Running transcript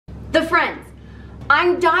friends,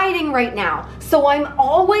 I'm dieting right now, so I'm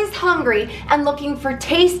always hungry and looking for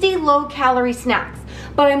tasty, low-calorie snacks.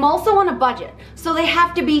 But I'm also on a budget, so they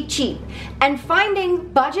have to be cheap. And finding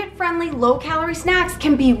budget-friendly, low-calorie snacks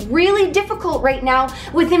can be really difficult right now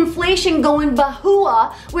with inflation going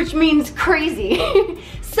bahua, which means crazy.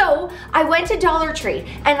 So I went to Dollar Tree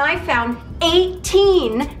and I found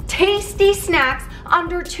 18 tasty snacks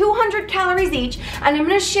under 200 calories each, and I'm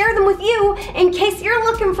gonna share them with you in case you're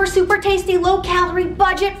looking for super tasty, low-calorie,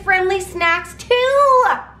 budget-friendly snacks too.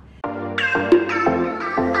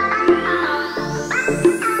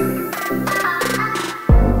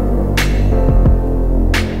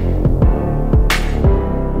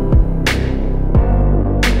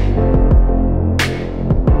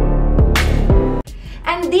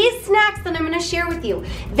 And these snacks that I'm gonna share with you,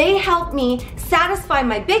 they help me satisfy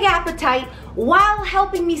my big appetite while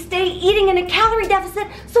helping me stay eating in a calorie deficit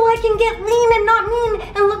so I can get lean and not mean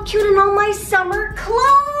and look cute in all my summer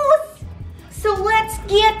clothes. So let's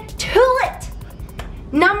get to it.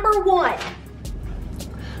 Number 1.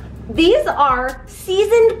 These are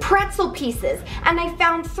seasoned pretzel pieces, and I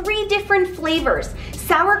found 3 different flavors: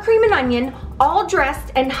 sour cream and onion, all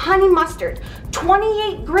dressed, and honey mustard.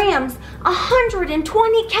 28 grams,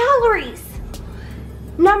 120 calories.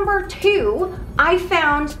 Number 2, I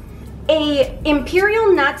found a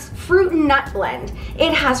Imperial Nuts fruit and nut blend.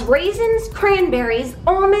 It has raisins, cranberries,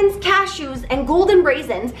 almonds, cashews, and golden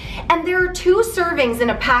raisins, and there are 2 servings in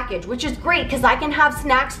a package, which is great because I can have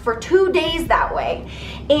snacks for 2 days that way.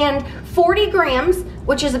 And 40 grams,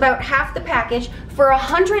 which is about half the package, for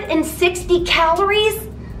 160 calories.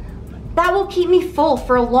 That will keep me full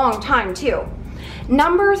for a long time too.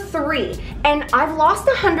 Number 3, and I've lost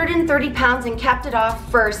 130 pounds and kept it off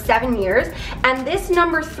for 7 years, and this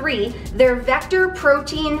number 3, they're Vector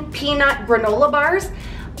Protein Peanut Granola Bars.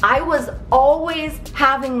 I was always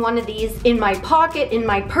having one of these in my pocket, in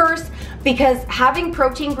my purse, because having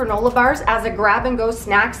protein granola bars as a grab-and-go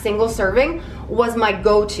snack, single serving, was my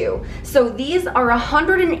go-to. So these are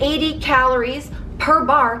 180 calories per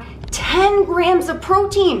bar, 10 grams of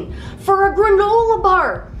protein for a granola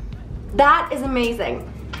bar. That is amazing.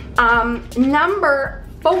 Number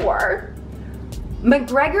 4,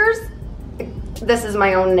 McGregor's, this is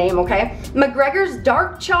my own name, okay? McGregor's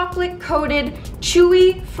dark chocolate coated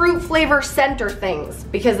chewy fruit flavor center things,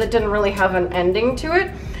 because it didn't really have an ending to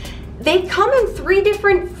it. They come in 3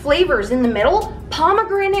 different flavors in the middle: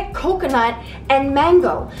 pomegranate, coconut, and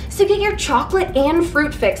mango. So you get your chocolate and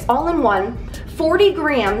fruit fix all in one. 40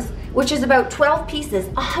 grams, which is about 12 pieces,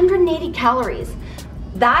 180 calories.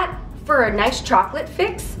 That for a nice chocolate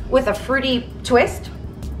fix with a fruity twist.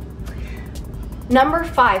 Number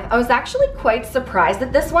 5, I was actually quite surprised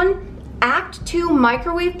at this one. Act 2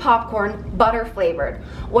 microwave popcorn, butter flavored.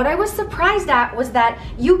 What I was surprised at was that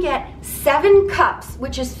you get 7 cups,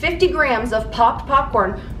 which is 50 grams of popped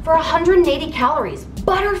popcorn for 180 calories,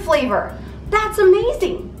 butter flavor. That's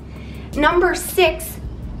amazing. Number 6,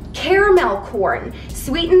 caramel corn,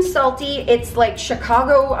 sweet and salty. It's like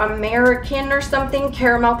Chicago American or something,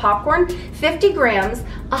 caramel popcorn, 50 grams,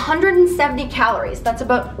 170 calories. That's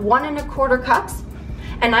about 1 1/4 cups.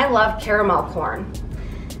 And I love caramel corn.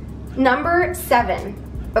 Number 7,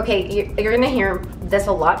 okay, you're gonna hear this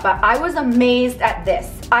a lot, but I was amazed at this.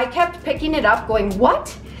 I kept picking it up going,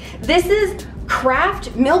 what? This is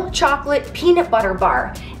Kraft Milk Chocolate Peanut Butter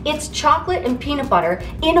Bar. It's chocolate and peanut butter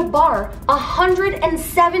in a bar,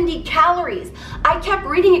 170 calories. I kept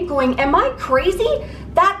reading it going, am I crazy?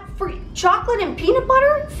 That for chocolate and peanut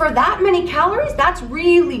butter for that many calories? That's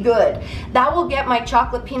really good. That will get my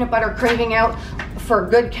chocolate peanut butter craving out for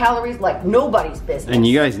good calories like nobody's business. And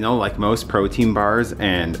you guys know, like most protein bars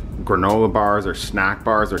and granola bars or snack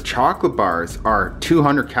bars or chocolate bars are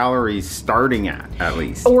 200 calories starting at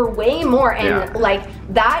least. Or way more, and like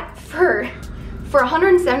that for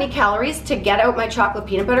 170 calories to get out my chocolate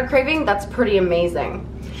peanut butter craving, that's pretty amazing.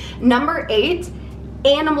 Number 8,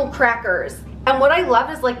 animal crackers. And what I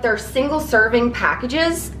love is like they're single serving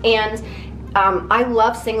packages, and I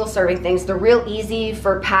love single serving things. They're real easy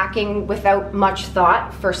for packing without much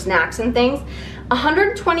thought for snacks and things.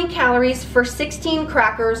 120 calories for 16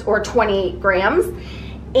 crackers or 28 grams.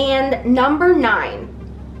 And number 9,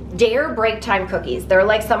 Dare Break Time cookies. They're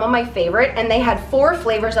like some of my favorite, and they had 4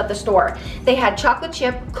 flavors at the store. They had chocolate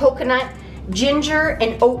chip, coconut, ginger,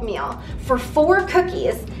 and oatmeal. For 4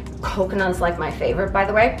 cookies, coconut is like my favorite, by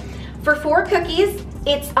the way. For 4 cookies,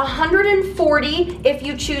 it's 140 if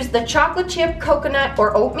you choose the chocolate chip, coconut,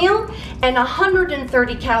 or oatmeal, and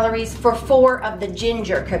 130 calories for 4 of the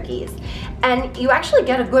ginger cookies. And you actually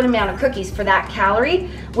get a good amount of cookies for that calorie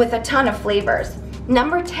with a ton of flavors.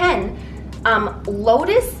 Number 10,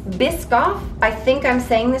 Lotus Biscoff, I think I'm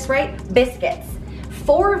saying this right, biscuits.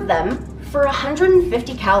 4 of them for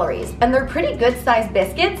 150 calories, and they're pretty good sized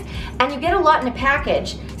biscuits, and you get a lot in a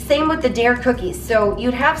package. Same with the Dare cookies, so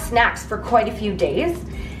you'd have snacks for quite a few days.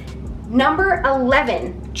 Number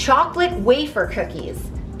 11, chocolate wafer cookies.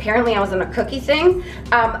 Apparently I was on a cookie thing.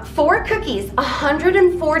 4 cookies,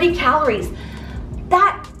 140 calories.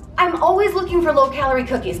 I'm always looking for low calorie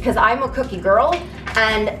cookies because I'm a cookie girl,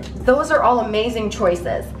 and those are all amazing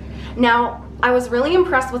choices. Now, I was really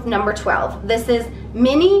impressed with number 12. This is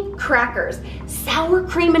mini crackers, sour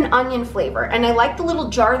cream and onion flavor, and I like the little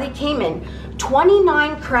jar they came in.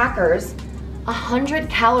 29 crackers, 100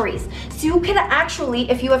 calories. So you could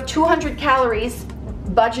actually, if you have 200 calories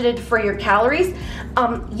budgeted for your calories,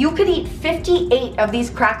 you could eat 58 of these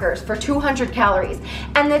crackers for 200 calories.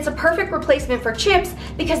 And it's a perfect replacement for chips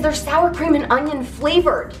because they're sour cream and onion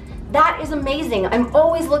flavored. That is amazing. I'm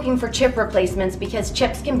always looking for chip replacements because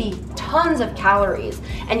chips can be tons of calories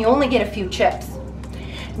and you only get a few chips.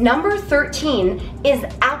 Number 13 is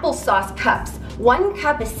applesauce cups. 1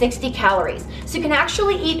 cup is 60 calories. So you can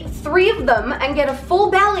actually eat 3 of them and get a full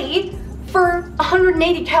belly for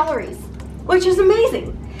 180 calories, which is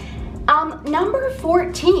amazing. Number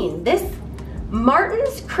 14, this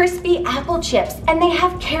Martin's Crispy Apple Chips, and they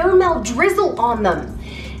have caramel drizzle on them.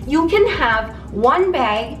 You can have one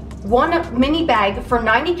mini bag for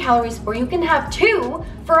 90 calories, or you can have 2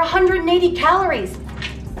 for 180 calories.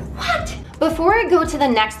 What? Before I go to the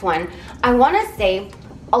next one, I wanna say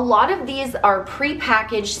a lot of these are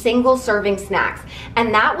pre-packaged single serving snacks,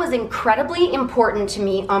 and that was incredibly important to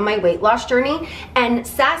me on my weight loss journey. And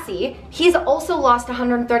Sassy, he's also lost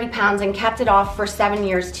 130 pounds and kept it off for 7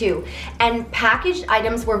 years too. And packaged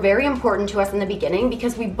items were very important to us in the beginning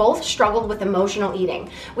because we both struggled with emotional eating.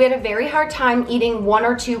 We had a very hard time eating 1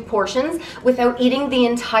 or 2 portions without eating the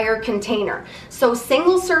entire container. So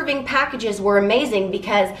single serving packages were amazing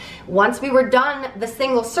because once we were done the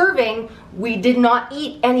single serving, we did not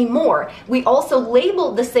eat anymore. We also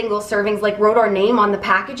labeled the single servings, like wrote our name on the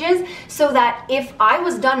packages, so that if I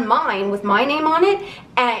was done mine with my name on it,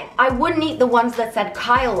 and I wouldn't eat the ones that said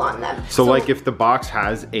Kyle on them. So like if the box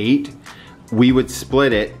has 8, we would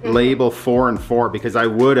split it, label 4 and 4, because I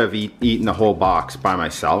would have eaten the whole box by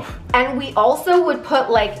myself. And we also would put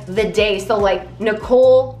like the day, so like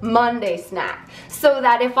Nicole Monday snack, so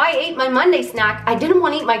that if I ate my Monday snack, I didn't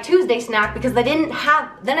want to eat my Tuesday snack because I didn't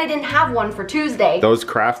have one for Tuesday. Those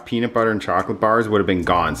Kraft peanut butter and chocolate bars would have been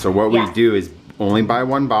gone. So what we do is only buy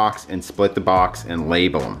 1 box and split the box and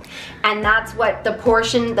label them. And that's what the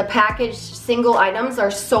packaged single items are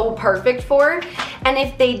so perfect for. And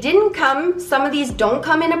if they didn't come, some of these don't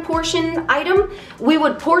come in a portion item, we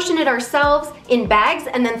would portion it ourselves in bags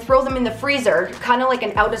and then throw them in the freezer, kind of like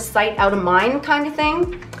an out of sight, out of mind kind of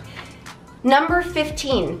thing. Number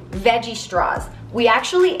 15, veggie straws. We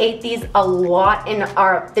actually ate these a lot in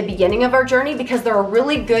the beginning of our journey because they're a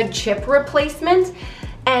really good chip replacement.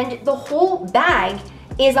 And the whole bag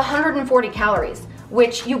is 140 calories,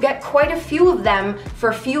 which you get quite a few of them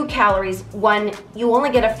for few calories when you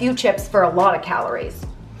only get a few chips for a lot of calories.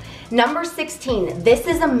 Number 16, this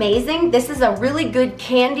is amazing. This is a really good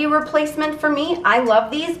candy replacement for me. I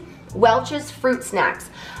love these Welch's fruit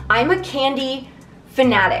snacks. I'm a candy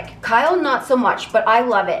fanatic. Kyle, not so much, but I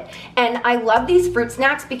love it. And I love these fruit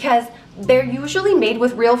snacks because they're usually made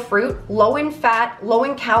with real fruit, low in fat, low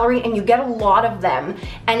in calorie, and you get a lot of them.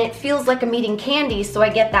 And it feels like I'm eating candy, so I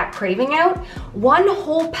get that craving out. 1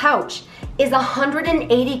 whole pouch is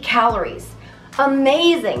 180 calories.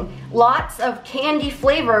 Amazing. Lots of candy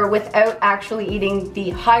flavor without actually eating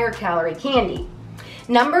the higher calorie candy.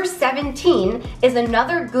 Number 17 is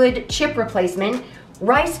another good chip replacement.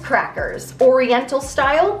 Rice crackers, Oriental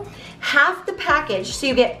style, half the package, so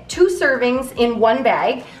you get 2 servings in 1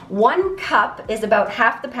 bag. 1 cup is about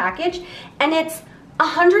half the package, and it's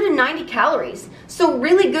 190 calories. So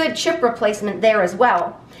really good chip replacement there as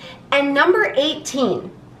well. And number 18,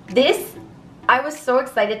 this, I was so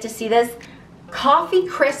excited to see this, Coffee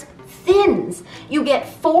Crisp Thins. You get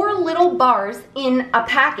 4 little bars in a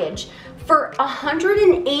package for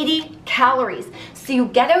 180 calories. So you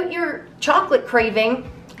get out your chocolate craving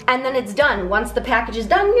and then it's done. Once the package is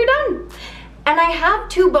done, you're done. And I have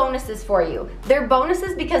 2 bonuses for you. They're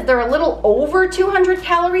bonuses because they're a little over 200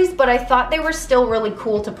 calories, but I thought they were still really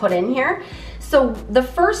cool to put in here. So the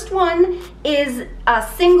first one is a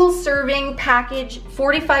single serving package,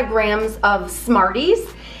 45 grams of Smarties.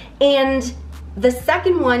 And the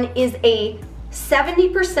second one is a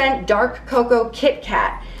 70% dark cocoa Kit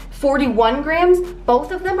Kat. 41 grams,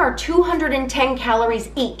 both of them are 210 calories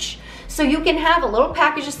each. So you can have a little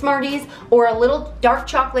package of Smarties or a little dark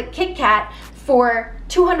chocolate Kit Kat for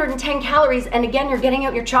 210 calories, and again, you're getting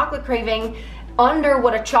out your chocolate craving under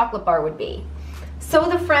what a chocolate bar would be. So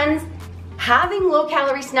the friends, having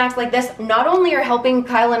low-calorie snacks like this not only are helping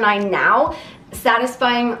Kyle and I now,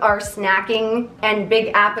 satisfying our snacking and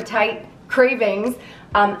big appetite cravings,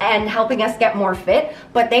 and helping us get more fit,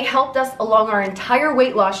 but they helped us along our entire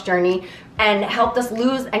weight loss journey and helped us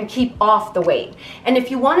lose and keep off the weight. And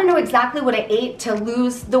if you want to know exactly what I ate to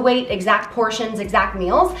lose the weight, exact portions, exact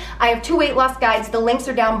meals, I have 2 weight loss guides. The links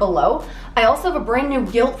are down below. I also have a brand new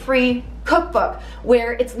guilt-free cookbook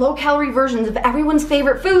where it's low-calorie versions of everyone's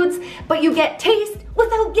favorite foods, but you get taste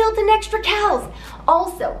without guilt and extra calories.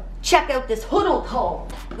 Also, check out this Hoodled haul.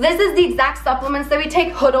 This is the exact supplements that we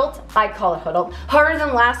take. Hoodled, I call it Hoodled, harder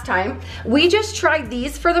than last time. We just tried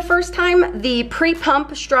these for the first time, the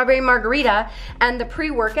pre-pump strawberry margarita and the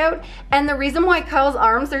pre-workout. And the reason why Kyle's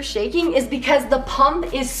arms are shaking is because the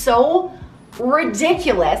pump is so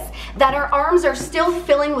ridiculous that our arms are still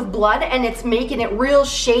filling with blood, and it's making it real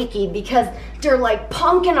shaky because they're like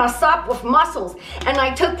pumping us up with muscles. And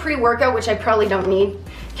I took pre-workout, which I probably don't need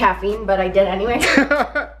caffeine, but I did anyway.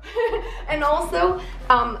 And also,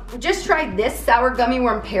 just tried this sour gummy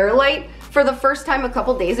worm pear light for the first time a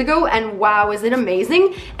couple days ago, and wow, is it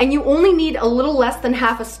amazing. And you only need a little less than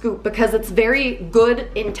half a scoop because it's very good,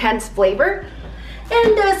 intense flavor.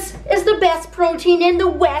 And this is the best protein in the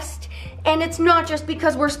West. And it's not just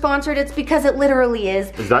because we're sponsored, it's because it literally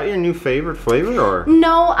is. Is that your new favorite flavor, or?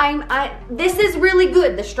 No, this is really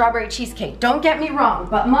good, the strawberry cheesecake. Don't get me wrong,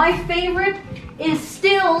 but my favorite is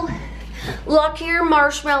still Luckier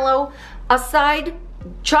Marshmallow, a side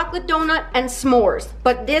chocolate donut, and s'mores.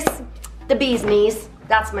 But this, the bee's knees,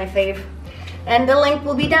 that's my fave. And the link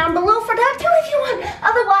will be down below for that too if you want.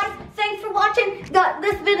 Otherwise, thanks for watching. Got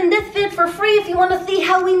this vid and this vid for free if you want to see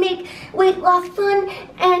how we make weight loss fun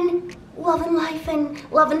and loving life and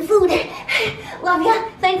loving food. Love ya.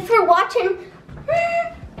 Thanks for watching.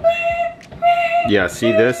 Yeah,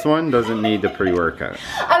 see, this one doesn't need the pre-workout.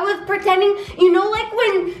 I was pretending, you know, like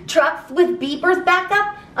when trucks with beepers back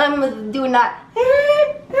up? I'm doing that.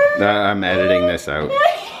 I'm editing this out.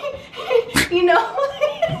 You know?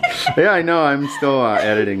 Yeah, I know. I'm still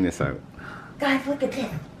editing this out. Guys, look at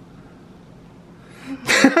this.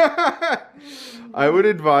 I would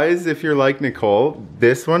advise, if you're like Nicole,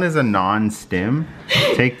 this one is a non-stim.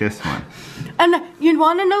 Take this one. And you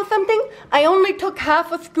want to know something? I only took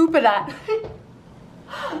half a scoop of that.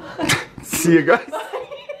 See you guys.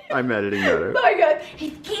 I'm editing that out. Bye guys.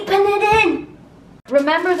 He's keeping it in.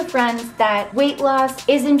 Remember, the friends, that weight loss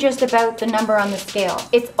isn't just about the number on the scale.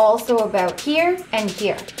 It's also about here and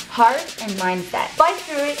here. Heart and mindset. Fight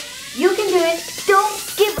through it. You can do it.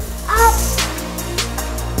 Don't give up.